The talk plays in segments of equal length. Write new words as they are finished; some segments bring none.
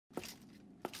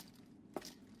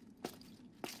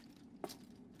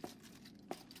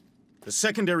The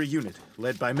secondary unit,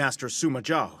 led by Master Suma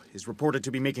Zhao, is reported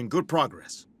to be making good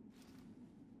progress.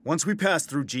 Once we pass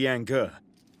through Jiangge,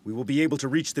 we will be able to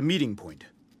reach the meeting point.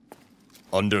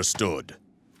 Understood.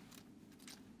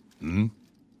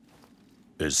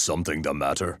 Is something the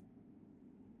matter?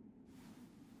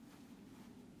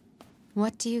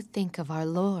 What do you think of our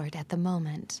Lord at the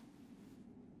moment?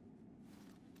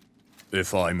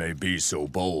 If I may be so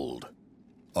bold,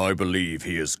 I believe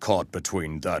he is caught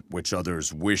between that which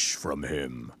others wish from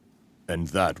him, and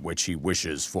that which he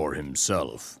wishes for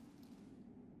himself.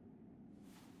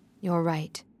 You're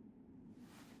right.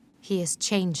 He is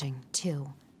changing,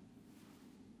 too.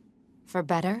 For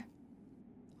better,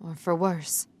 or for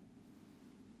worse?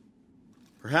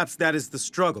 Perhaps that is the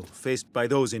struggle faced by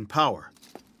those in power.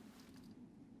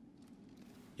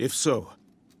 If so,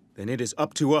 then it is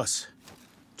up to us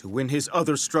to win his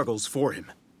other struggles for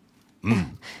him.